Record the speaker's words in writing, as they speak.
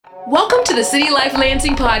Welcome to the City Life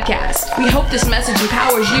Lansing podcast. We hope this message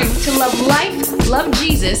empowers you to love life, love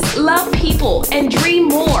Jesus, love people, and dream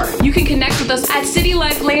more. You can connect with us at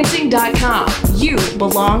citylifelansing.com. You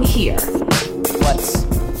belong here. What's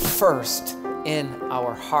first in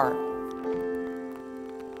our heart?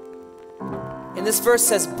 And this verse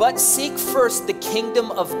says, "But seek first the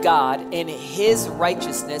kingdom of God and his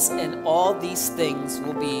righteousness, and all these things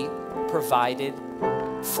will be provided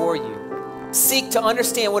for you." Seek, to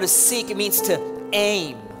understand what is seek, it means to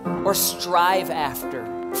aim or strive after.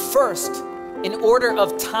 First, in order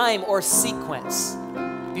of time or sequence.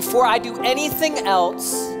 Before I do anything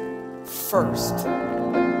else, first.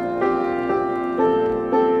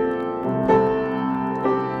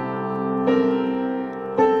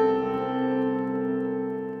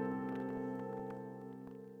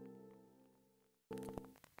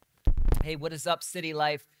 Hey, what is up, City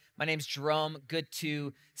Life? My name's Jerome. Good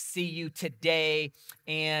to see you today.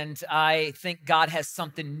 And I think God has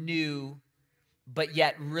something new, but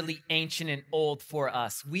yet really ancient and old for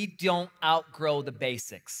us. We don't outgrow the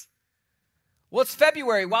basics. Well, it's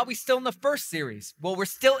February. Why are we still in the first series? Well, we're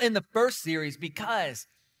still in the first series because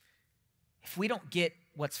if we don't get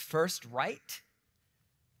what's first right,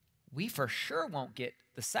 we for sure won't get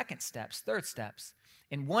the second steps, third steps.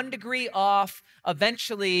 And 1 degree off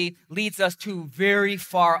eventually leads us to very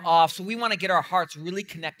far off. So we want to get our hearts really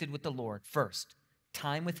connected with the Lord first,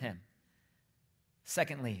 time with him.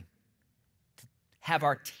 Secondly, to have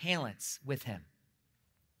our talents with him.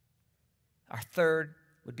 Our third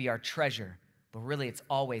would be our treasure. But really, it's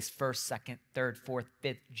always first, second, third, fourth,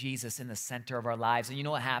 fifth, Jesus in the center of our lives. And you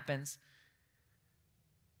know what happens?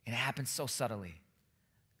 It happens so subtly.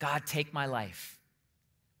 God, take my life.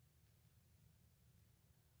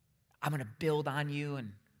 I'm going to build on you,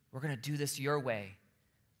 and we're going to do this your way.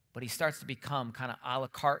 But he starts to become kind of a la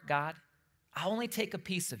carte God. I'll only take a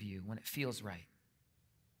piece of you when it feels right.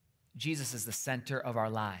 Jesus is the center of our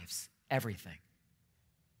lives, everything.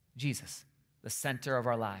 Jesus, the center of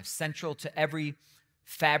our lives, central to every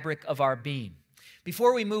fabric of our being.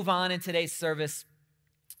 Before we move on in today's service,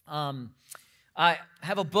 I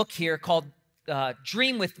have a book here called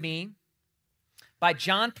Dream With Me by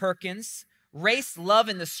John Perkins. Race, love,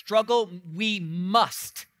 and the struggle we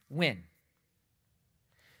must win.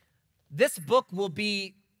 This book will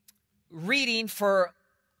be reading for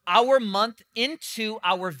our month into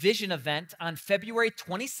our vision event on February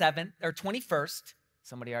 27th or 21st.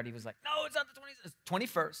 Somebody already was like, no, it's not the 20th, it's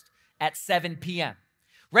 21st at 7 p.m.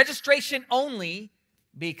 Registration only,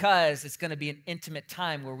 because it's going to be an intimate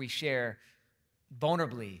time where we share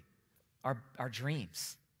vulnerably our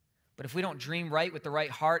dreams. But if we don't dream right with the right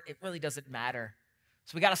heart, it really doesn't matter.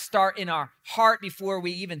 So we got to start in our heart before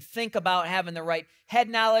we even think about having the right head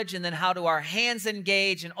knowledge, and then how do our hands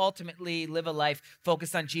engage and ultimately live a life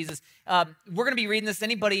focused on Jesus. We're going to be reading this.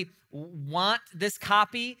 Anybody want this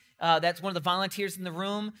copy? That's one of the volunteers in the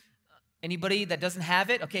room. Anybody that doesn't have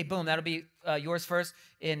it? Okay, boom, that'll be yours first.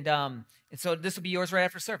 And so this will be yours right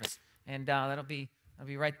after service. And that'll be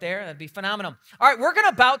right there. That'll be phenomenal. All right, we're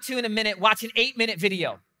about to, in a minute, watch an 8-minute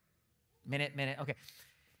video. Minute, okay.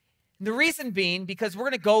 The reason being, because we're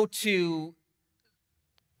going to go to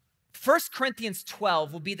 1 Corinthians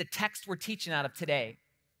 12 will be the text we're teaching out of today.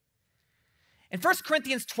 And 1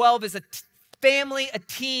 Corinthians 12 is a family, a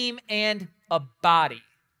team, and a body.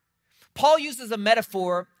 Paul uses a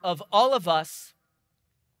metaphor of all of us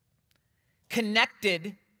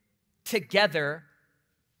connected together.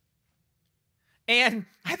 And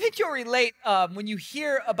I think you'll relate when you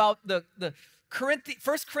hear about the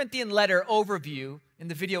 1 Corinthians letter overview in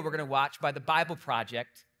the video we're going to watch by the Bible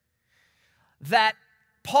Project, that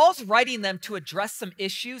Paul's writing them to address some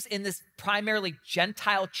issues in this primarily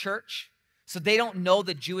Gentile church. So they don't know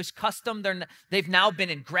the Jewish custom. They've now been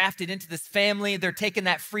engrafted into this family. They're taking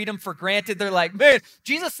that freedom for granted. They're like, man,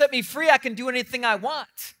 Jesus set me free. I can do anything I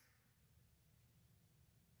want.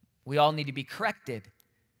 We all need to be corrected.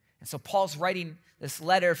 And so Paul's writing this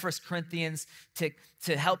letter, 1 Corinthians,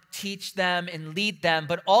 to help teach them and lead them,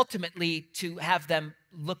 but ultimately to have them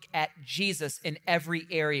look at Jesus in every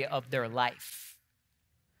area of their life.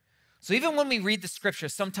 So even when we read the scripture,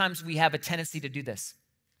 sometimes we have a tendency to do this.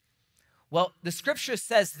 Well, the scripture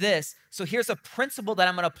says this, so here's a principle that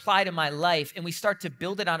I'm going to apply to my life, and we start to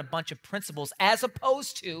build it on a bunch of principles as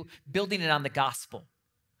opposed to building it on the gospel.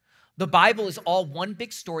 The Bible is all one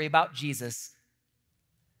big story about Jesus.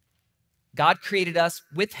 God created us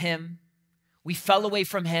with him. We fell away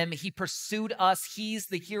from him. He pursued us. He's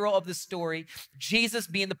the hero of the story. Jesus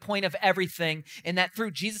being the point of everything. And that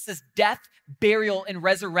through Jesus' death, burial, and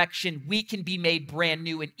resurrection, we can be made brand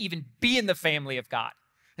new and even be in the family of God.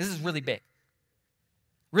 This is really big.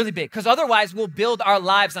 Really big, because otherwise we'll build our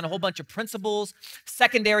lives on a whole bunch of principles,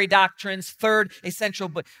 secondary doctrines, third essential,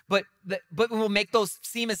 but we'll make those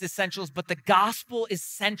seem as essentials, but the gospel is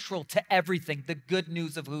central to everything. The good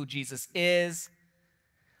news of who Jesus is,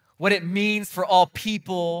 what it means for all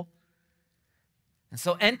people. And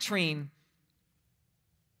so entering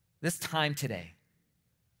this time today,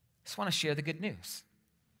 I just want to share the good news.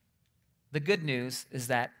 The good news is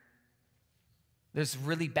that there's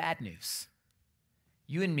really bad news.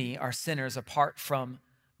 You and me are sinners apart from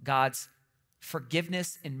God's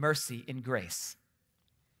forgiveness and mercy and grace.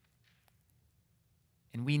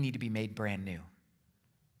 And we need to be made brand new.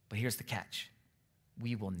 But here's the catch.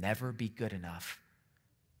 We will never be good enough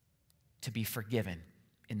to be forgiven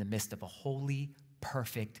in the midst of a holy,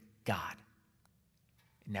 perfect God.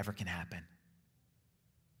 It never can happen.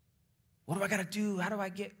 What do I got to do? How do I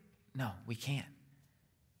get? No, we can't.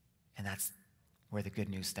 And that's where the good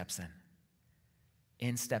news steps in.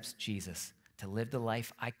 In steps Jesus to live the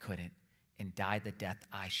life I couldn't and die the death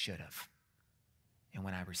I should have. And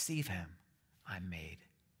when I receive him, I'm made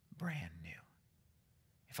brand new.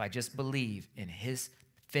 If I just believe in his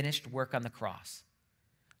finished work on the cross,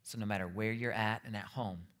 so no matter where you're at and at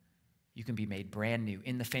home, you can be made brand new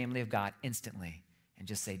in the family of God instantly and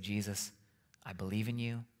just say, Jesus, I believe in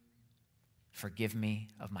you. Forgive me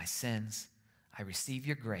of my sins. I receive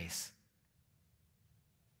your grace.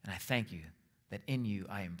 And I thank you that in you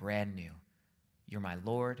I am brand new. You're my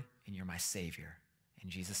Lord and you're my Savior. In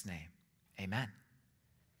Jesus' name, amen.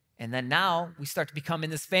 And then now we start to become in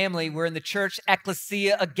this family. We're in the church,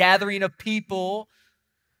 ecclesia, a gathering of people,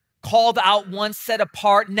 called out, one set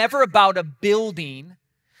apart, never about a building.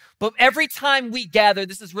 But every time we gather,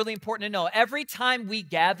 this is really important to know, every time we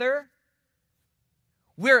gather,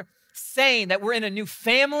 we're saying that we're in a new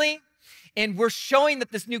family, and we're showing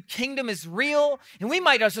that this new kingdom is real. And we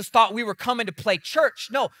might have just thought we were coming to play church.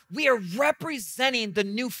 No, we are representing the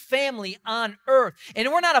new family on earth. And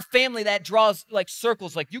we're not a family that draws like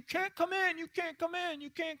circles, like you can't come in, you can't come in, you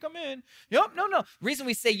can't come in. Yep, no. The reason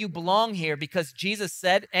we say you belong here, because Jesus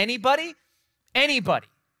said, anybody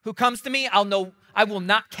who comes to me, I will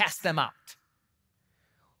not cast them out.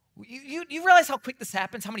 You realize how quick this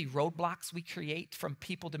happens, how many roadblocks we create from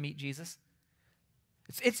people to meet Jesus?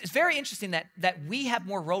 It's very interesting that we have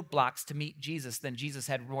more roadblocks to meet Jesus than Jesus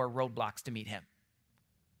had more roadblocks to meet him.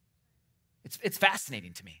 It's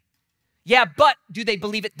fascinating to me. Yeah, but do they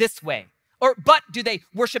believe it this way? Or but do they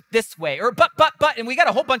worship this way? Or but, and we got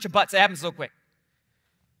a whole bunch of buts. It happens so quick.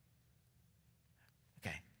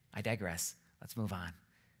 Okay, I digress. Let's move on.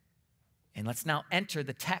 And let's now enter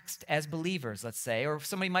the text as believers, let's say, or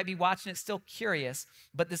somebody might be watching it still curious,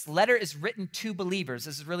 but this letter is written to believers.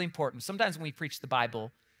 This is really important. Sometimes when we preach the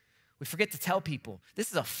Bible, we forget to tell people,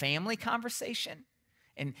 this is a family conversation.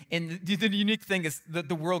 And the unique thing is that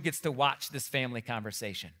the world gets to watch this family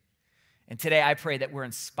conversation. And today I pray that we're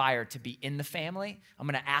inspired to be in the family. I'm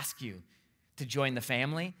going to ask you to join the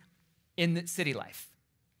family in the City Life,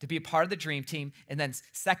 to be a part of the dream team. And then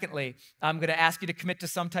secondly, I'm going to ask you to commit to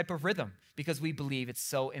some type of rhythm, because we believe it's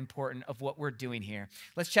so important of what we're doing here.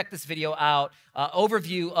 Let's check this video out.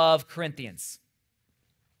 Overview of Corinthians.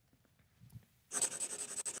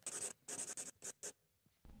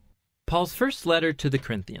 Paul's first letter to the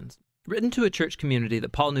Corinthians, written to a church community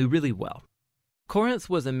that Paul knew really well. Corinth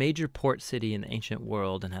was a major port city in the ancient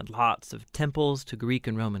world and had lots of temples to Greek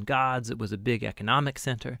and Roman gods. It was a big economic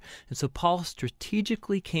center. And so Paul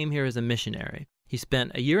strategically came here as a missionary. He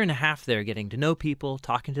spent a year and a half there getting to know people,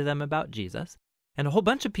 talking to them about Jesus. And a whole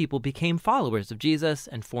bunch of people became followers of Jesus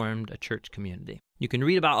and formed a church community. You can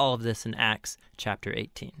read about all of this in Acts chapter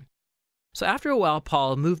 18. So after a while,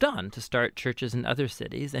 Paul moved on to start churches in other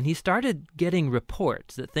cities, and he started getting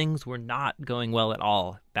reports that things were not going well at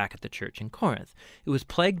all back at the church in Corinth. It was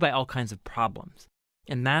plagued by all kinds of problems,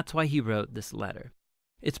 and that's why he wrote this letter.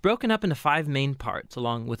 It's broken up into 5 main parts,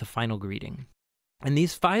 along with a final greeting. And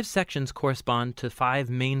these 5 sections correspond to 5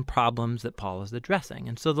 main problems that Paul is addressing.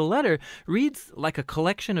 And so the letter reads like a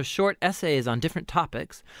collection of short essays on different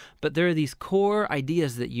topics, but there are these core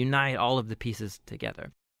ideas that unite all of the pieces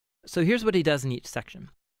together. So here's what he does in each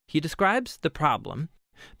section. He describes the problem,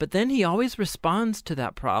 but then he always responds to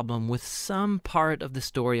that problem with some part of the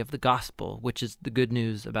story of the gospel, which is the good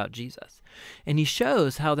news about Jesus. And he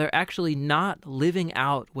shows how they're actually not living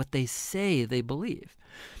out what they say they believe.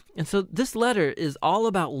 And so this letter is all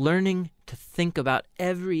about learning to think about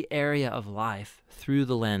every area of life through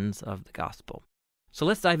the lens of the gospel. So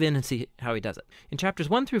let's dive in and see how he does it. In chapters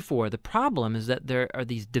 1 through 4, the problem is that there are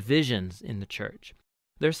these divisions in the church.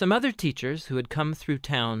 There are some other teachers who had come through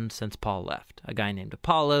town since Paul left, a guy named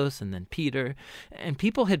Apollos and then Peter, and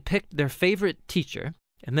people had picked their favorite teacher,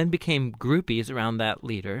 and then became groupies around that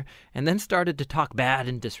leader, and then started to talk bad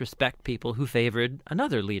and disrespect people who favored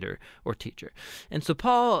another leader or teacher. And so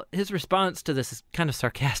Paul, his response to this is kind of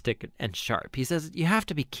sarcastic and sharp. He says, you have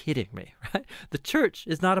to be kidding me, right? The church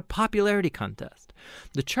is not a popularity contest.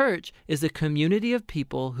 The church is a community of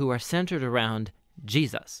people who are centered around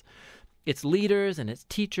Jesus. Its leaders and its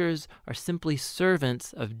teachers are simply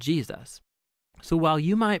servants of Jesus. So while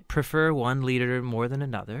you might prefer one leader more than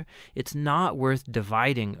another, it's not worth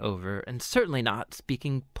dividing over, and certainly not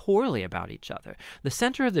speaking poorly about each other. The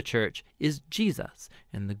center of the church is Jesus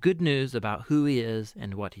and the good news about who he is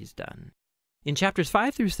and what he's done. In chapters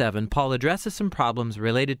 5 through 7, Paul addresses some problems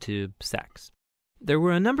related to sex. There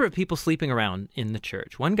were a number of people sleeping around in the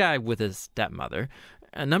church, one guy with his stepmother,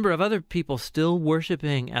 a number of other people still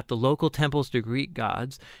worshiping at the local temples to Greek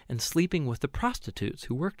gods and sleeping with the prostitutes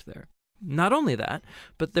who worked there. Not only that,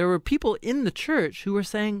 but there were people in the church who were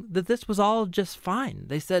saying that this was all just fine.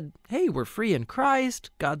 They said, hey, we're free in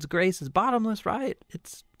Christ. God's grace is bottomless, right?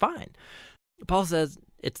 It's fine. Paul says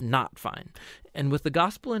it's not fine. And with the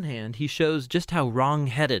gospel in hand, he shows just how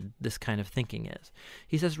wrong-headed this kind of thinking is.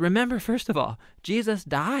 He says, remember, first of all, Jesus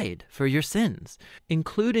died for your sins,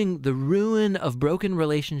 including the ruin of broken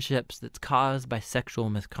relationships that's caused by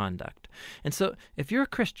sexual misconduct. And so if you're a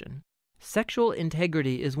Christian, sexual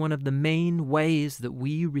integrity is one of the main ways that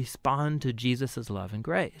we respond to Jesus' love and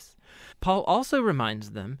grace. Paul also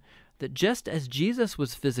reminds them that just as Jesus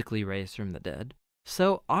was physically raised from the dead,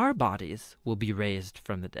 so our bodies will be raised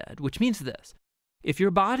from the dead, which means this. If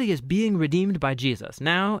your body is being redeemed by Jesus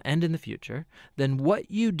now and in the future, then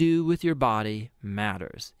what you do with your body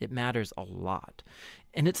matters. It matters a lot.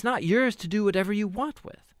 And it's not yours to do whatever you want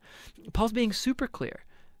with. Paul's being super clear.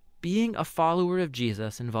 Being a follower of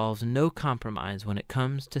Jesus involves no compromise when it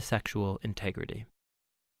comes to sexual integrity.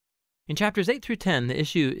 In chapters 8 through 10, the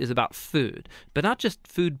issue is about food, but not just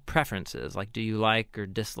food preferences, like do you like or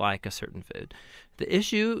dislike a certain food. The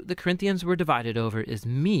issue the Corinthians were divided over is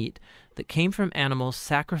meat that came from animals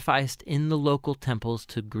sacrificed in the local temples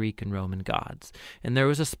to Greek and Roman gods. And there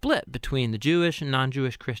was a split between the Jewish and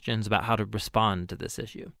non-Jewish Christians about how to respond to this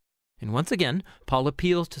issue. And once again, Paul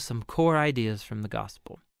appeals to some core ideas from the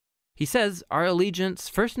gospel. He says our allegiance,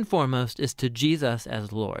 first and foremost, is to Jesus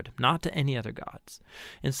as Lord, not to any other gods.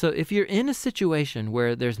 And so if you're in a situation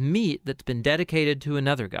where there's meat that's been dedicated to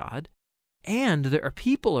another god, and there are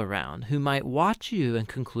people around who might watch you and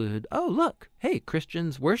conclude, oh, look, hey,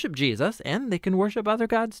 Christians worship Jesus, and they can worship other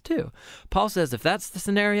gods too. Paul says if that's the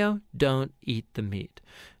scenario, don't eat the meat.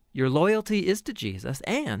 Your loyalty is to Jesus,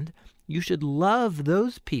 and you should love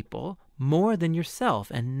those people more than yourself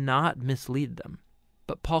and not mislead them.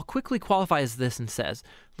 But Paul quickly qualifies this and says,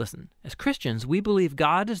 listen, as Christians, we believe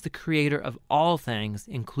God is the creator of all things,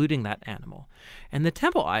 including that animal. And the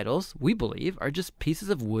temple idols, we believe, are just pieces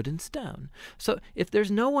of wood and stone. So if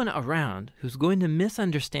there's no one around who's going to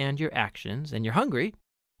misunderstand your actions and you're hungry,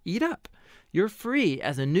 eat up. You're free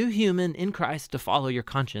as a new human in Christ to follow your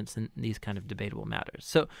conscience in these kind of debatable matters.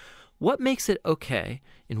 So what makes it okay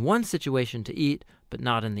in one situation to eat, but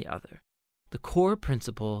not in the other? The core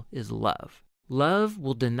principle is love. Love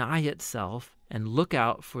will deny itself and look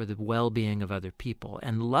out for the well-being of other people.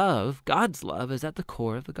 And love, God's love, is at the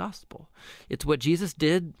core of the gospel. It's what Jesus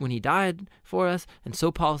did when he died for us, and so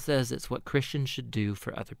Paul says it's what Christians should do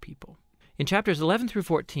for other people. In chapters 11 through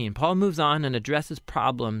 14, Paul moves on and addresses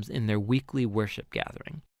problems in their weekly worship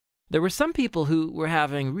gathering. There were some people who were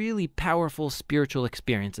having really powerful spiritual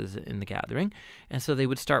experiences in the gathering, and so they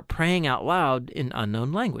would start praying out loud in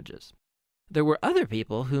unknown languages. There were other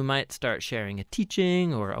people who might start sharing a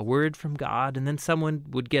teaching or a word from God, and then someone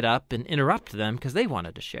would get up and interrupt them because they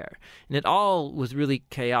wanted to share. And it all was really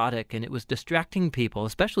chaotic, and it was distracting people,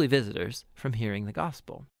 especially visitors, from hearing the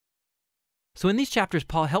gospel. So in these chapters,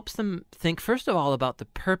 Paul helps them think, first of all, about the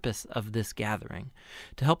purpose of this gathering,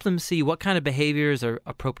 to help them see what kind of behaviors are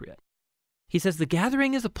appropriate. He says the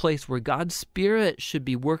gathering is a place where God's Spirit should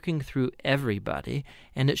be working through everybody,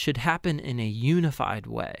 and it should happen in a unified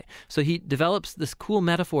way. So he develops this cool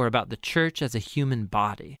metaphor about the church as a human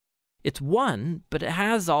body. It's one, but it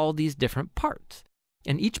has all these different parts.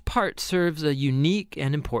 And each part serves a unique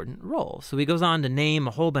and important role. So he goes on to name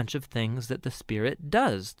a whole bunch of things that the Spirit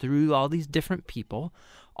does through all these different people,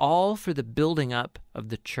 all for the building up of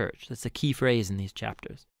the church. That's a key phrase in these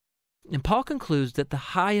chapters. And Paul concludes that the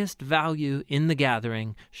highest value in the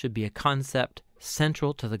gathering should be a concept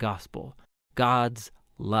central to the gospel, God's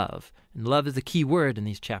love. And love is a key word in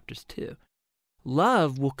these chapters too.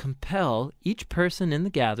 Love will compel each person in the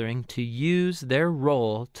gathering to use their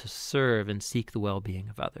role to serve and seek the well-being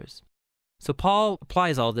of others. So Paul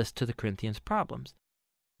applies all this to the Corinthians' problems.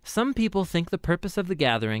 Some people think the purpose of the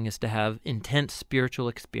gathering is to have intense spiritual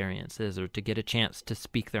experiences or to get a chance to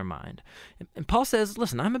speak their mind. And Paul says,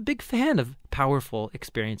 listen, I'm a big fan of powerful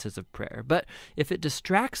experiences of prayer, but if it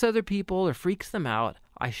distracts other people or freaks them out,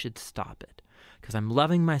 I should stop it because I'm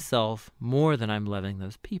loving myself more than I'm loving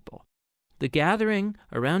those people. The gathering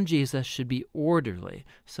around Jesus should be orderly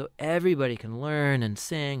so everybody can learn and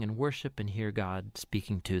sing and worship and hear God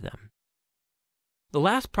speaking to them. The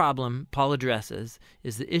last problem Paul addresses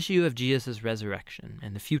is the issue of Jesus' resurrection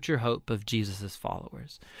and the future hope of Jesus'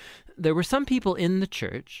 followers. There were some people in the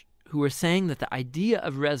church who were saying that the idea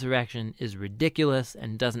of resurrection is ridiculous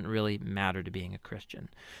and doesn't really matter to being a Christian.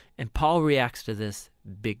 And Paul reacts to this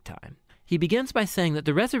big time. He begins by saying that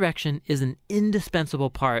the resurrection is an indispensable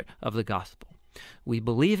part of the gospel. We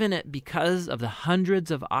believe in it because of the hundreds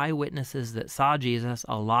of eyewitnesses that saw Jesus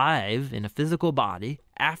alive in a physical body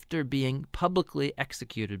after being publicly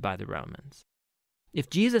executed by the Romans. If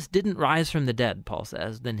Jesus didn't rise from the dead, Paul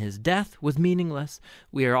says, then his death was meaningless.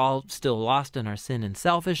 We are all still lost in our sin and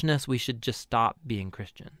selfishness. We should just stop being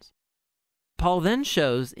Christians. Paul then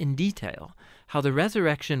shows in detail how the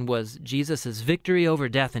resurrection was Jesus' victory over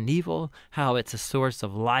death and evil, how it's a source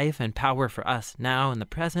of life and power for us now in the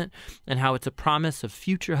present, and how it's a promise of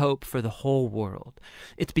future hope for the whole world.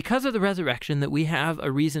 It's because of the resurrection that we have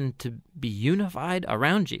a reason to be unified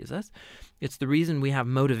around Jesus. It's the reason we have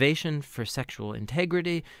motivation for sexual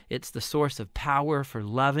integrity. It's the source of power for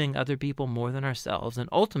loving other people more than ourselves. And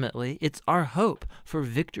ultimately, it's our hope for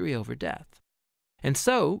victory over death. And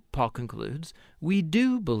so, Paul concludes, we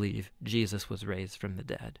do believe Jesus was raised from the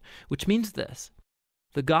dead, which means this.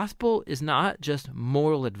 The gospel is not just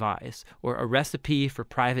moral advice or a recipe for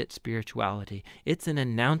private spirituality. It's an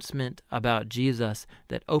announcement about Jesus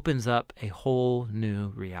that opens up a whole new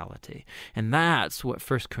reality. And that's what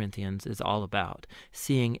 1 Corinthians is all about,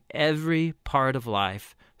 seeing every part of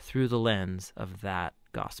life through the lens of that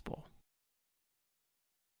gospel.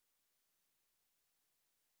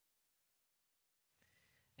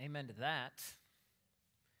 Amen to that.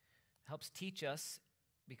 Helps teach us,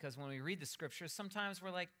 because when we read the scriptures, sometimes we're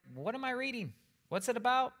like, what am I reading? What's it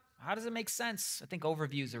about? How does it make sense? I think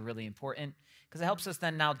overviews are really important because it helps us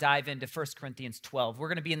then now dive into 1 Corinthians 12. We're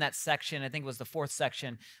going to be in that section. I think it was the fourth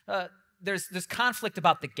section. There's conflict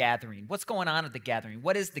about the gathering. What's going on at the gathering?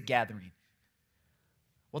 What is the gathering?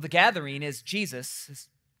 Well, the gathering is Jesus' his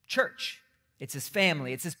church. It's his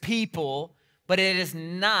family. It's his people, but it is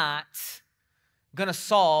not going to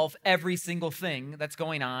solve every single thing that's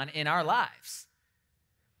going on in our lives.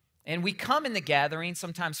 And we come in the gathering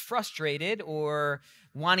sometimes frustrated or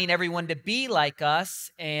wanting everyone to be like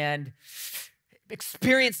us and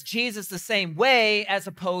experience Jesus the same way as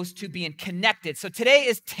opposed to being connected. So today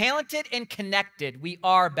is talented and connected. We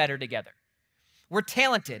are better together. We're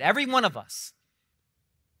talented, every one of us.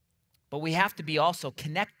 But we have to be also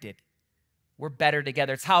connected. We're better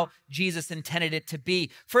together. It's how Jesus intended it to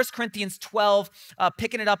be. 1 Corinthians 12,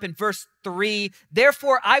 picking it up in verse 3.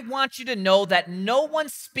 Therefore, I want you to know that no one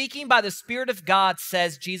speaking by the Spirit of God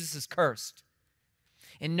says Jesus is cursed.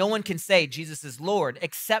 And no one can say Jesus is Lord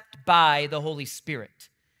except by the Holy Spirit.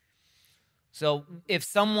 So if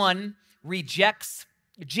someone rejects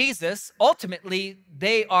Jesus, ultimately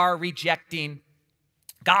they are rejecting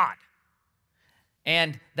God.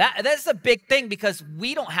 And that's a big thing because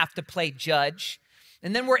we don't have to play judge.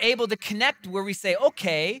 And then we're able to connect where we say,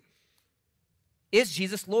 okay, is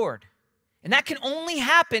Jesus Lord? And that can only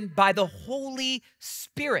happen by the Holy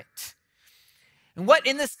Spirit. And what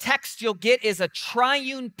in this text you'll get is a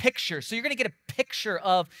triune picture. So you're going to get a picture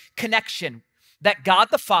of connection that God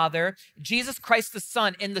the Father, Jesus Christ the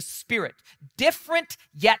Son, and the Spirit, different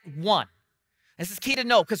yet one. This is key to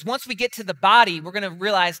know because once we get to the body, we're going to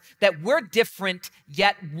realize that we're different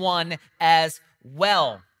yet one as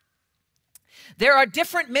well. There are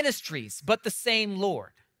different ministries, but the same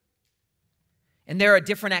Lord. And there are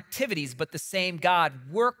different activities, but the same God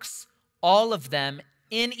works all of them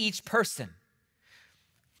in each person.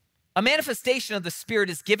 A manifestation of the Spirit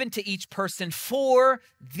is given to each person for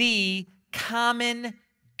the common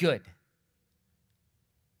good.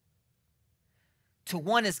 To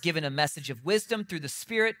one is given a message of wisdom through the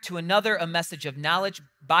Spirit, to another a message of knowledge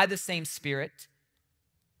by the same Spirit.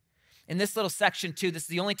 In this little section too, this is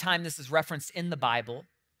the only time this is referenced in the Bible.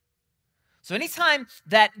 So anytime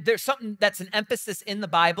that there's something that's an emphasis in the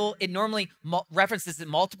Bible, it normally references it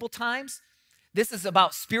multiple times. This is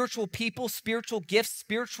about spiritual people, spiritual gifts,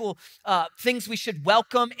 spiritual things we should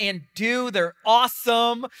welcome and do. They're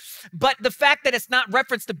awesome. But the fact that it's not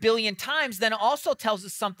referenced a billion times then also tells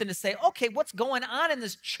us something to say, okay, what's going on in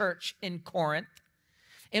this church in Corinth?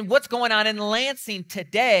 and what's going on in Lansing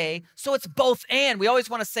today. So it's both and. We always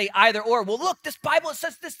want to say either or. Well, look, this Bible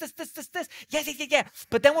says this. Yeah.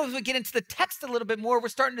 But then when we get into the text a little bit more, we're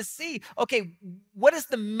starting to see, okay, what is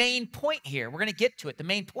the main point here? We're going to get to it. The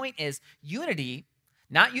main point is unity,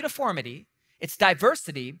 not uniformity. It's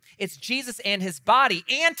diversity. It's Jesus and his body,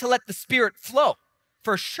 and to let the Spirit flow,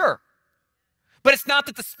 for sure. But it's not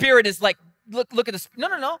that the Spirit is like, look at this.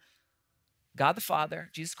 No. God the Father,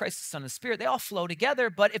 Jesus Christ the Son, and the Spirit, they all flow together.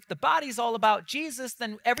 But if the body's all about Jesus,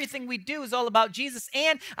 then everything we do is all about Jesus.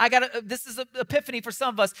 And this is an epiphany for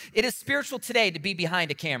some of us. It is spiritual today to be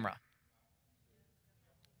behind a camera.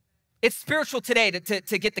 It's spiritual today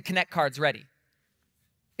to get the Connect cards ready.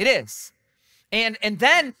 It is. And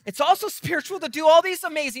then it's also spiritual to do all these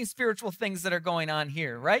amazing spiritual things that are going on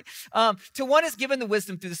here, right? To one is given the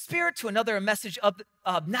wisdom through the Spirit, to another a message of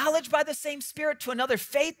knowledge by the same Spirit, to another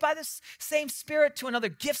faith by the same Spirit, to another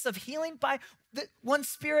gifts of healing by the one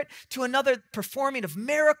Spirit, to another performing of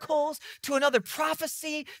miracles, to another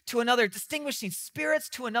prophecy, to another distinguishing spirits,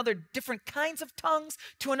 to another different kinds of tongues,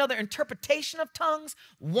 to another interpretation of tongues.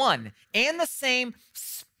 One and the same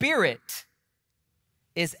Spirit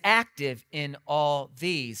is active in all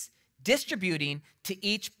these, distributing to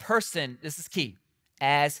each person, this is key,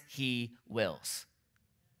 as he wills.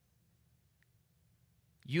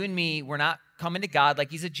 You and me, we're not coming to God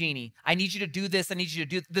like he's a genie. I need you to do this. I need you to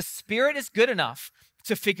do this. The Spirit is good enough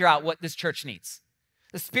to figure out what this church needs.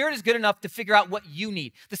 The Spirit is good enough to figure out what you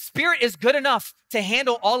need. The Spirit is good enough to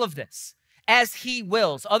handle all of this as he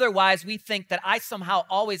wills. Otherwise, we think that I somehow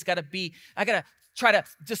always got to try to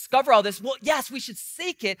discover all this. Well, yes, we should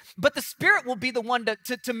seek it, but the Spirit will be the one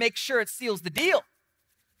to make sure it seals the deal.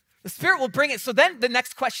 The Spirit will bring it. So then the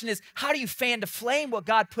next question is, how do you fan to flame what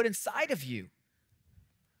God put inside of you?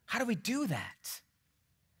 How do we do that?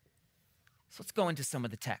 So let's go into some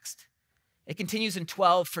of the text. It continues in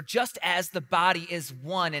 12, for just as the body is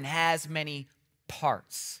one and has many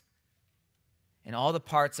parts, and all the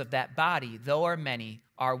parts of that body, though are many,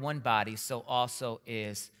 are one body, so also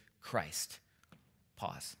is Christ.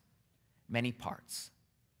 Pause. Many parts.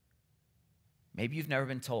 Maybe you've never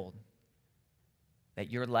been told that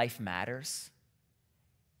your life matters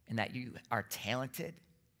and that you are talented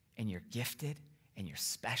and you're gifted and you're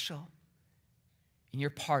special and your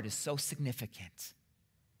part is so significant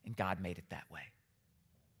and God made it that way.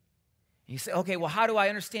 And you say, okay, well, how do I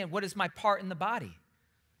understand what is my part in the body?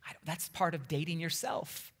 That's part of dating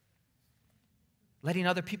yourself. Letting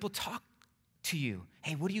other people talk to you.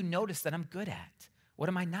 Hey, what do you notice that I'm good at? What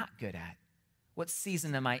am I not good at? What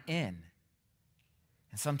season am I in?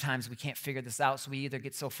 And sometimes we can't figure this out, so we either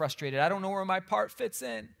get so frustrated, I don't know where my part fits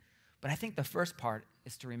in. But I think the first part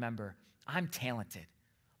is to remember, I'm talented.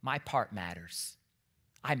 My part matters.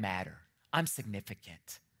 I matter. I'm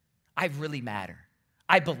significant. I really matter.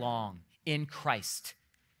 I belong in Christ.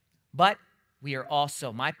 But we are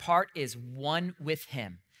also, my part is one with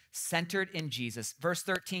him, centered in Jesus. Verse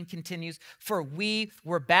 13 continues, for we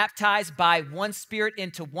were baptized by one Spirit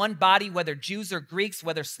into one body, whether Jews or Greeks,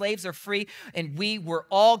 whether slaves or free, and we were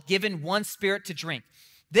all given one Spirit to drink.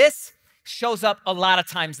 This shows up a lot of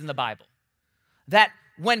times in the Bible, that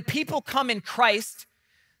when people come in Christ,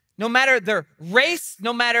 no matter their race,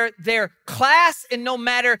 no matter their class, and no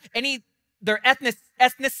matter their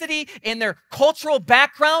ethnicity and their cultural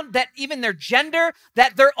background, that even their gender,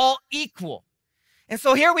 that they're all equal. And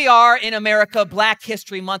so here we are in America, Black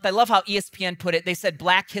History Month. I love how ESPN put it. They said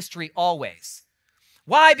Black history always.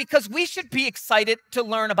 Why? Because we should be excited to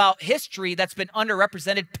learn about history that's been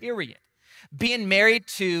underrepresented, period. Being married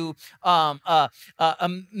to a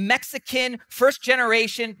Mexican,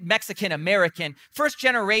 first-generation Mexican-American, first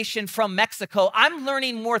generation from Mexico, I'm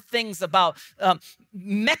learning more things about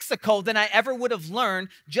Mexico than I ever would have learned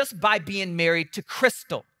just by being married to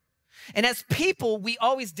Crystal. And as people, we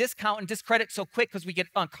always discount and discredit so quick because we get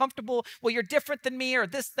uncomfortable. Well, you're different than me, or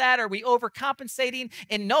this, that, are we overcompensating?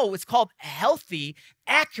 And no, it's called healthy,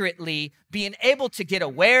 accurately being able to get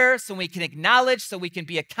aware so we can acknowledge, so we can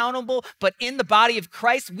be accountable. But in the body of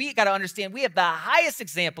Christ, we got to understand we have the highest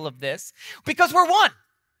example of this because we're one.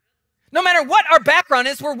 No matter what our background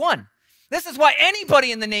is, we're one. This is why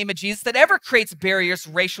anybody in the name of Jesus that ever creates barriers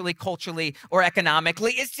racially, culturally, or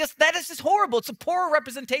economically, that is just horrible. It's a poor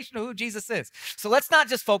representation of who Jesus is. So let's not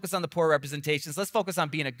just focus on the poor representations. Let's focus on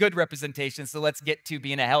being a good representation. So let's get to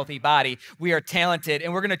being a healthy body. We are talented,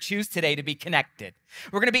 and we're going to choose today to be connected.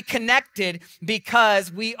 We're going to be connected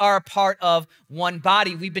because we are a part of one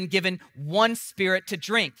body. We've been given one Spirit to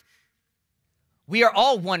drink. We are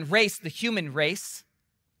all one race, the human race,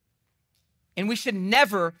 and we should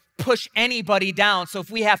never push anybody down. So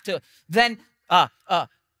if we have to then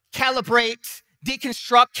calibrate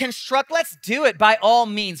deconstruct, construct. Let's do it by all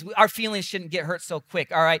means. Our feelings shouldn't get hurt so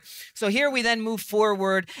quick, all right? So here we then move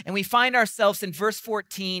forward and we find ourselves in verse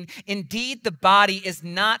 14. Indeed, the body is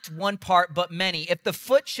not one part, but many. If the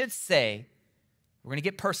foot should say, we're going to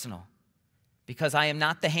get personal, because I am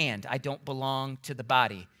not the hand, I don't belong to the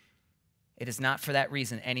body. It is not for that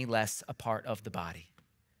reason any less a part of the body.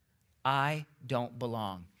 I don't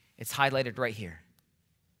belong. It's highlighted right here.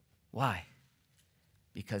 Why?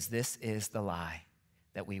 Because this is the lie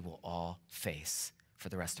that we will all face for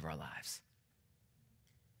the rest of our lives.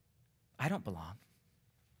 I don't belong.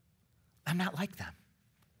 I'm not like them.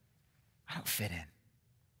 I don't fit in.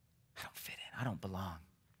 I don't fit in. I don't belong.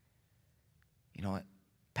 You know what?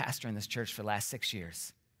 Pastoring this church for the last 6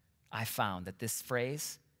 years, I found that this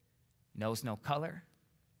phrase, knows no color,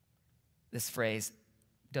 this phrase,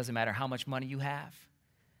 doesn't matter how much money you have,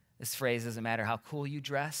 this phrase, doesn't matter how cool you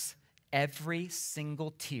dress, every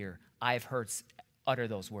single tear I've heard utter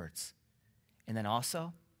those words. And then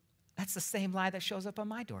also, that's the same lie that shows up on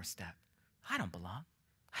my doorstep. I don't belong.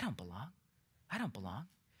 I don't belong. I don't belong.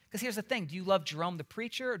 Because here's the thing. Do you love Jerome the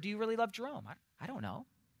preacher, or do you really love Jerome? I don't know.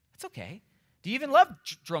 It's okay. Do you even love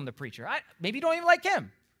Jerome the preacher? Maybe you don't even like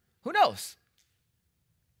him. Who knows?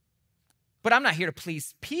 But I'm not here to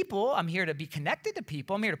please people. I'm here to be connected to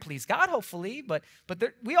people. I'm here to please God, hopefully. But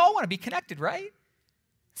we all want to be connected, right?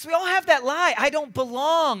 So we all have that lie. I don't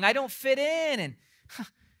belong. I don't fit in. And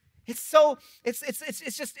it's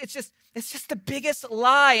just the biggest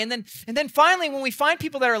lie. And then finally, when we find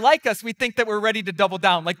people that are like us, we think that we're ready to double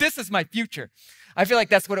down. Like, this is my future. I feel like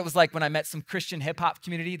that's what it was like when I met some Christian hip hop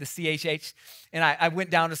community, the CHH. And I went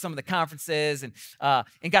down to some of the conferences and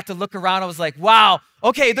got to look around. I was like, wow,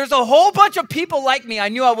 okay, there's a whole bunch of people like me. I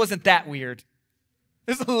knew I wasn't that weird.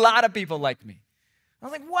 There's a lot of people like me. I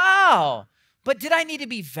was like, wow. But did I need to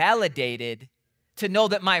be validated to know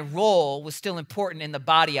that my role was still important in the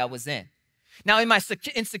body I was in? Now, in my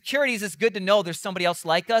insecurities, it's good to know there's somebody else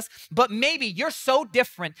like us, but maybe you're so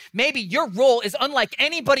different. Maybe your role is unlike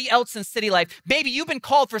anybody else in City Life. Maybe you've been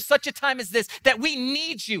called for such a time as this that we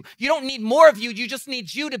need you. You don't need more of you. You just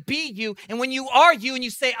need you to be you. And when you are you and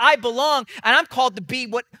you say, I belong, and I'm called to be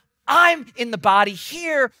what I'm in the body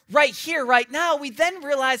here, right now, we then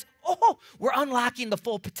realize, oh, we're unlocking the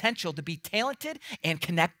full potential to be talented and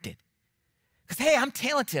connected. Because, hey, I'm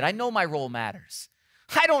talented. I know my role matters.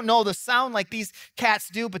 I don't know the sound like these cats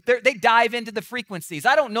do, but they dive into the frequencies.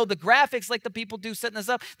 I don't know the graphics like the people do setting this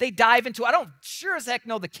up. They dive into, I don't sure as heck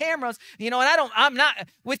know the cameras, and I'm not,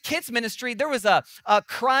 with kids ministry, there was a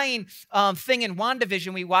crying thing in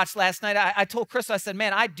WandaVision we watched last night. I told Chris, I said,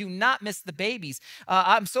 man, I do not miss the babies.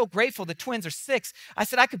 I'm so grateful the twins are 6. I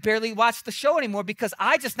said, I could barely watch the show anymore because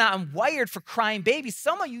I'm wired for crying babies.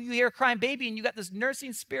 Some of you hear a crying baby and you got this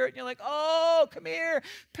nursing spirit and you're like, oh, come here,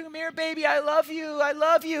 baby, I love you.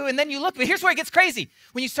 And then you look, but here's where it gets crazy.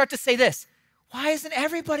 When you start to say this, why isn't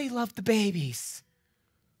everybody love the babies?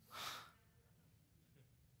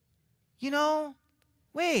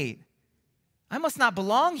 Wait, I must not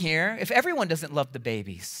belong here if everyone doesn't love the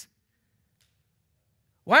babies.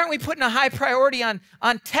 Why aren't we putting a high priority on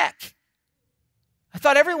tech? I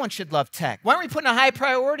thought everyone should love tech. Why aren't we putting a high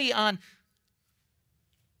priority on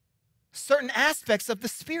certain aspects of the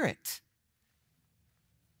Spirit?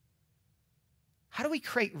 How do we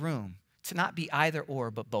create room to not be either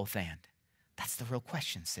or, but both and? That's the real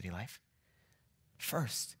question, City Life.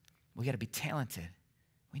 First, we got to be talented.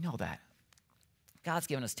 We know that. God's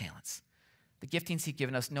given us talents. The giftings He's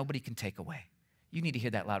given us, nobody can take away. You need to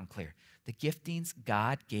hear that loud and clear. The giftings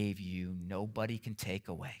God gave you, nobody can take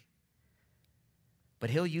away. But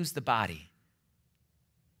He'll use the body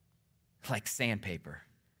like sandpaper.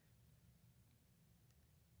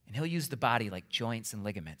 And He'll use the body like joints and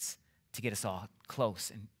ligaments to get us all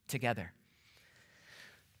close and together.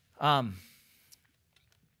 I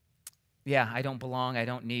don't belong. I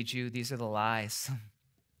don't need you. These are the lies.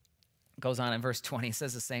 Goes on in verse 20. It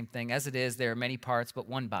says the same thing. As it is, there are many parts, but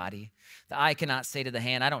one body. The eye cannot say to the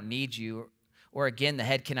hand, I don't need you. Or again, the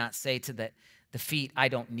head cannot say to the feet, I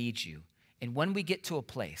don't need you. And when we get to a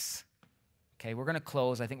place, okay, we're going to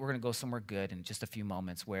close. I think we're going to go somewhere good in just a few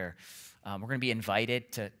moments where we're going to be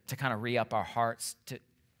invited to kind of re-up our hearts, to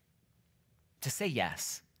say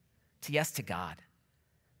yes to God.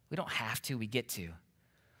 We don't have to, we get to.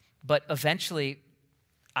 But eventually,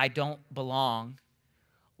 I don't belong,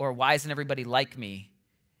 or why isn't everybody like me?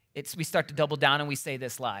 We start to double down and we say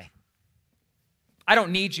this lie. I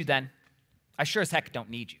don't need you then. I sure as heck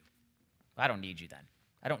don't need you. I don't need you then.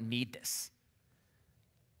 I don't need this.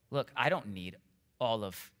 Look, I don't need all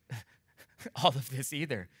of this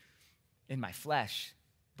either in my flesh,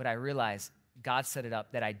 but I realize God set it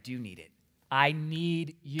up that I do need it. I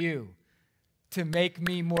need you to make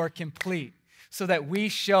me more complete so that we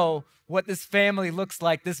show what this family looks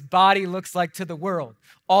like, this body looks like to the world.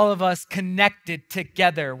 All of us connected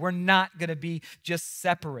together. We're not going to be just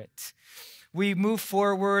separate. We move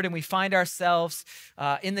forward and we find ourselves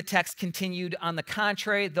in the text continued. On the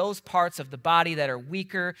contrary, those parts of the body that are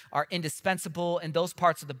weaker are indispensable, and those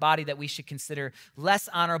parts of the body that we should consider less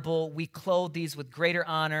honorable, we clothe these with greater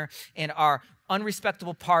honor, and our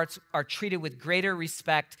unrespectable parts are treated with greater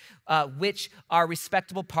respect, which our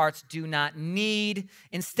respectable parts do not need.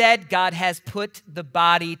 Instead, God has put the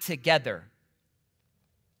body together,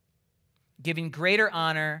 giving greater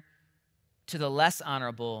honor to the less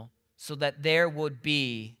honorable, so that there would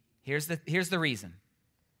be, here's the reason,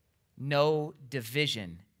 no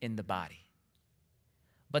division in the body,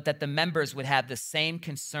 but that the members would have the same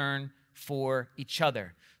concern for each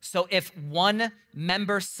other. So if one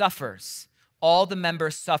member suffers, all the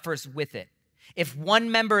members suffers with it. If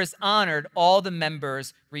one member is honored, all the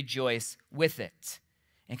members rejoice with it.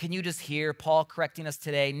 And can you just hear Paul correcting us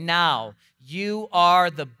today? Now, you are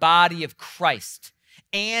the body of Christ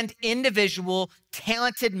and individual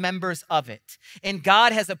talented members of it. And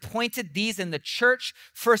God has appointed these in the church: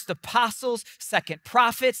 first apostles, second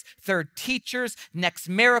prophets, third teachers, next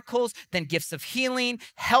miracles, then gifts of healing,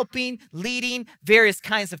 helping, leading, various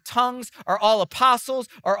kinds of tongues. Are all apostles?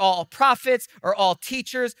 Are all prophets? Are all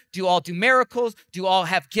teachers? Do all do miracles? Do all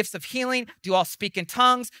have gifts of healing? Do all speak in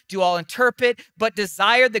tongues? Do all interpret? But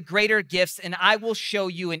desire the greater gifts, and I will show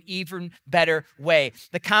you an even better way.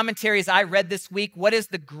 The commentaries I read this week: what is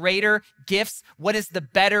the greater gifts? What is the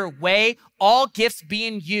better way? All gifts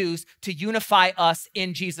being used to unify us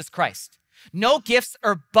in Jesus Christ. No gifts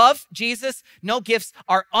are above Jesus. No gifts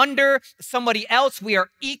are under somebody else. We are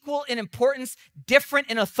equal in importance, different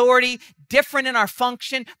in authority, different in our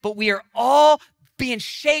function, but we are all being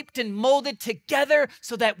shaped and molded together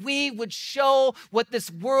so that we would show what this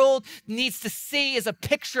world needs to see as a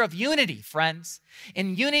picture of unity, friends.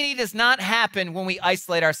 And unity does not happen when we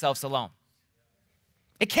isolate ourselves alone.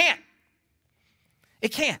 It can't.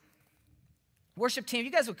 It can't. Worship team, you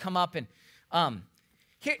guys would come up and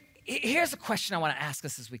here's a question I want to ask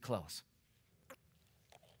us as we close.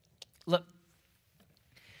 Look,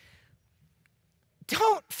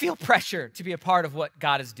 don't feel pressure to be a part of what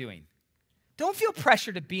God is doing. Don't feel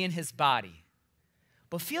pressure to be in his body,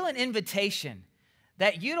 but feel an invitation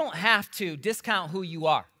that you don't have to discount who you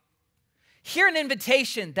are. Hear an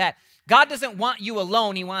invitation that God doesn't want you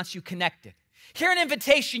alone, he wants you connected. Hear an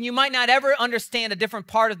invitation. You might not ever understand a different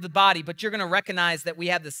part of the body, but you're going to recognize that we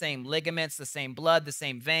have the same ligaments, the same blood, the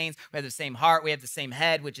same veins. We have the same heart. We have the same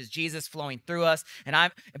head, which is Jesus flowing through us.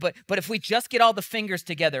 But if we just get all the fingers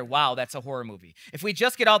together, wow, that's a horror movie. If we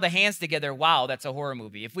just get all the hands together, wow, that's a horror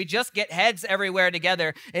movie. If we just get heads everywhere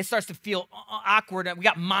together, it starts to feel awkward. We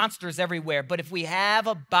got monsters everywhere. But if we have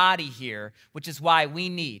a body here, which is why we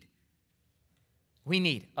need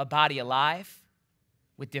a body alive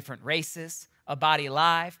with different races, a body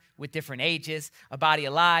alive with different ages, a body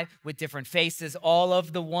alive with different faces, all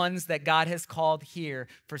of the ones that God has called here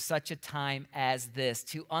for such a time as this,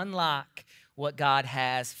 to unlock what God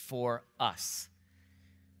has for us.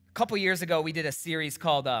 A couple years ago, we did a series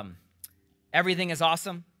called Everything is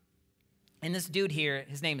Awesome. And this dude here,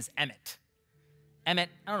 his name is Emmett. Emmett,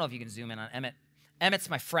 I don't know if you can zoom in on Emmett. Emmett's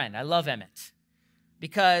my friend. I love Emmett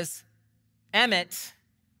because Emmett,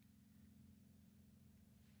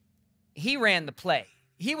 he ran the play.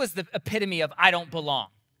 He was the epitome of I don't belong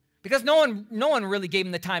because no one really gave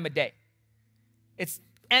him the time of day. It's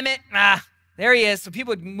Emmett, there he is. So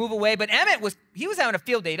people would move away, but Emmett was having a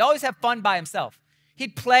field day. He'd always have fun by himself.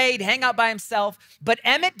 He'd play, he'd hang out by himself, but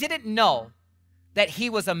Emmett didn't know that he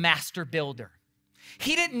was a master builder.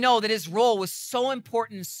 He didn't know that his role was so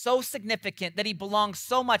important, so significant, that he belonged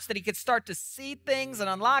so much that he could start to see things and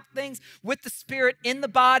unlock things with the Spirit in the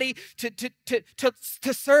body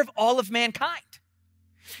to serve all of mankind.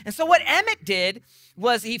 And so what Emmett did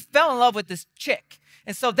was he fell in love with this chick.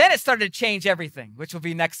 And so then it started to change everything, which will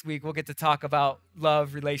be next week. We'll get to talk about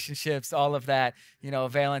love, relationships, all of that,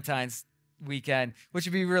 Valentine's weekend, which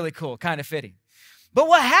would be really cool, kind of fitting. But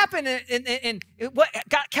what happened and what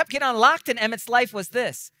kept getting unlocked in Emmett's life was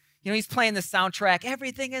this. He's playing the soundtrack.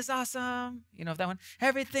 Everything is awesome. You know that one?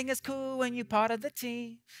 Everything is cool when you're part of the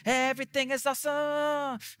team. Everything is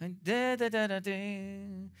awesome.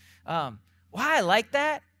 Why I like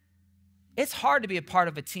that? It's hard to be a part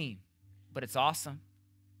of a team, but it's awesome.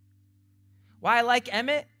 Why I like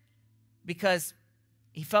Emmett? Because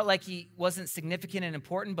he felt like he wasn't significant and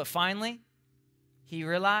important, but finally he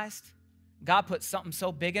realized God put something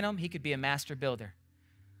so big in him, he could be a master builder.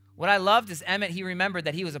 What I loved is Emmett, he remembered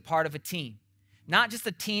that he was a part of a team. Not just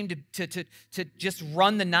a team to just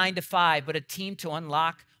run the 9 to 5, but a team to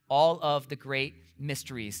unlock all of the great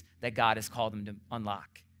mysteries that God has called them to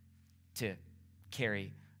unlock, to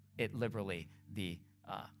carry it liberally, the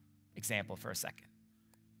example for a second.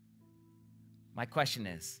 My question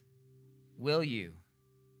is, will you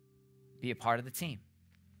be a part of the team?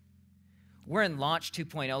 We're in Launch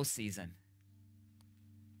 2.0 season.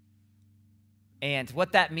 And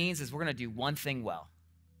what that means is we're going to do one thing well.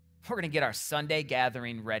 We're going to get our Sunday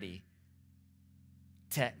gathering ready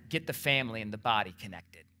to get the family and the body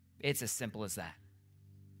connected. It's as simple as that.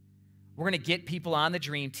 We're going to get people on the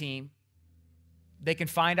dream team. They can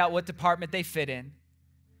find out what department they fit in,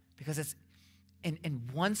 because it's in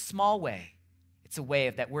one small way, it's a way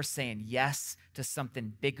of that we're saying yes to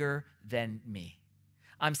something bigger than me.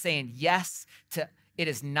 I'm saying yes to, it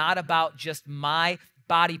is not about just my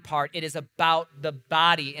body part. It is about the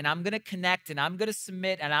body. And I'm going to connect and I'm going to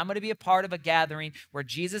submit and I'm going to be a part of a gathering where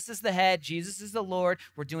Jesus is the head, Jesus is the Lord.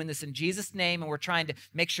 We're doing this in Jesus' name, and we're trying to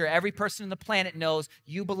make sure every person on the planet knows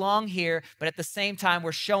you belong here. But at the same time,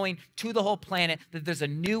 we're showing to the whole planet that there's a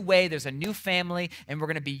new way, there's a new family, and we're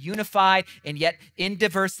going to be unified and yet in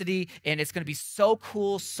diversity. And it's going to be so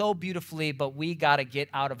cool, so beautifully, but we got to get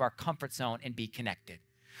out of our comfort zone and be connected.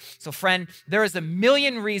 So friend, there is a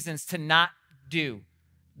million reasons to not do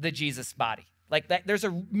the Jesus body. Like that, there's a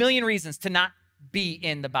million reasons to not be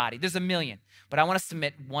in the body. There's a million. But I want to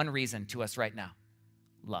submit one reason to us right now.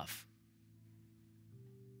 Love.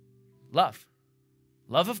 Love.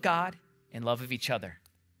 Love of God and love of each other.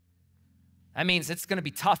 That means it's going to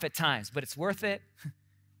be tough at times, but it's worth it.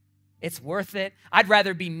 It's worth it. I'd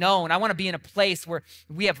rather be known. I want to be in a place where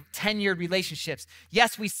we have tenured relationships.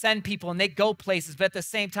 Yes, we send people and they go places, but at the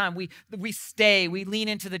same time, we stay, we lean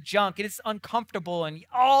into the junk, and it's uncomfortable and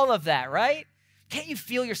all of that, right? Can't you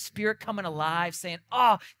feel your spirit coming alive saying,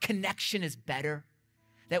 oh, connection is better,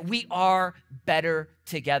 that we are better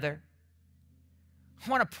together? I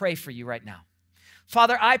want to pray for you right now.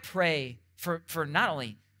 Father, I pray for not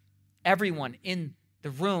only everyone in the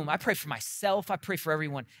room, I pray for myself. I pray for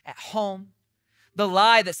everyone at home. The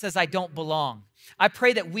lie that says I don't belong. I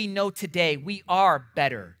pray that we know today we are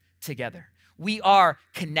better together. We are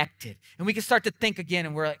connected. And we can start to think again,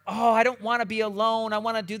 and we're like, oh, I don't want to be alone. I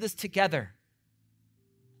want to do this together.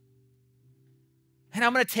 And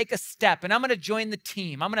I'm going to take a step, and I'm going to join the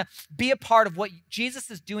team. I'm going to be a part of what Jesus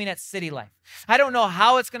is doing at City Life. I don't know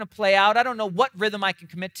how it's going to play out. I don't know what rhythm I can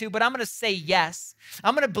commit to, but I'm going to say yes.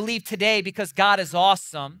 I'm going to believe today, because God is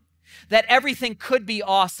awesome, that everything could be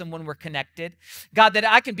awesome when we're connected. God, that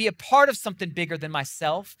I can be a part of something bigger than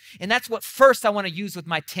myself. And that's what first I want to use with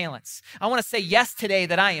my talents. I want to say yes today,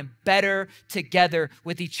 that I am better together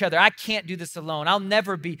with each other. I can't do this alone. I'll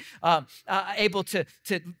never be able to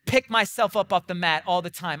pick myself up off the mat all the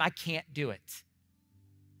time. I can't do it.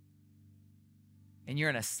 And you're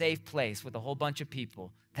in a safe place with a whole bunch of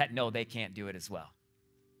people that know they can't do it as well.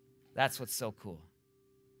 That's what's so cool.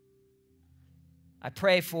 I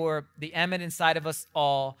pray for the Emmett inside of us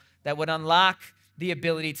all that would unlock the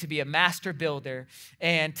ability to be a master builder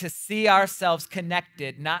and to see ourselves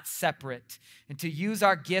connected, not separate, and to use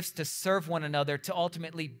our gifts to serve one another, to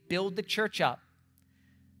ultimately build the church up,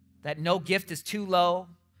 that no gift is too low,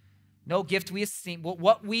 no gift we esteem.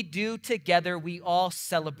 What we do together, we all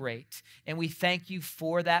celebrate. And we thank you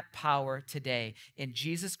for that power today. In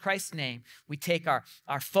Jesus Christ's name, we take our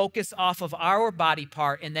focus off of our body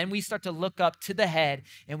part, and then we start to look up to the head,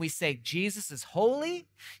 and we say, Jesus is holy.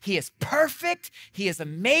 He is perfect. He is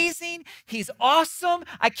amazing. He's awesome.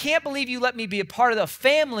 I can't believe you let me be a part of the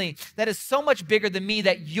family that is so much bigger than me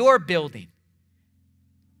that you're building.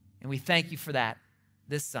 And we thank you for that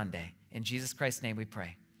this Sunday. In Jesus Christ's name we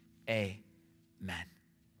pray. Amen.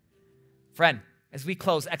 Friend, as we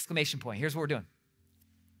close, exclamation point. Here's what we're doing.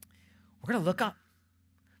 We're going to look up.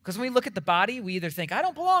 Because when we look at the body, we either think, I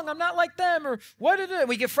don't belong, I'm not like them, or what did it?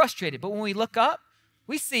 We get frustrated. But when we look up,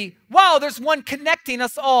 we see, wow, there's one connecting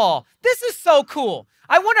us all. This is so cool.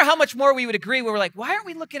 I wonder how much more we would agree when we're like, why aren't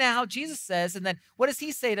we looking at how Jesus says? And then what does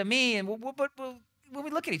he say to me? And when we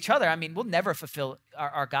look at each other, I mean, we'll never fulfill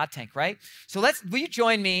our God tank, right? So will you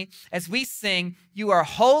join me as we sing, you are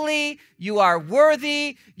holy, you are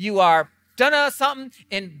worthy, you are done something,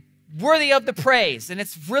 and worthy of the praise. And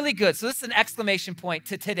it's really good. So this is an exclamation point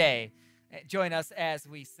to today. Join us as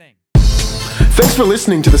we sing. Thanks for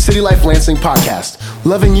listening to the City Life Lansing podcast,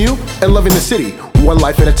 loving you and loving the city, one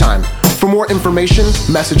life at a time. For more information,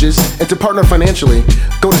 messages, and to partner financially,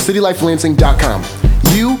 go to citylifelansing.com.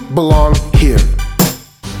 You belong here.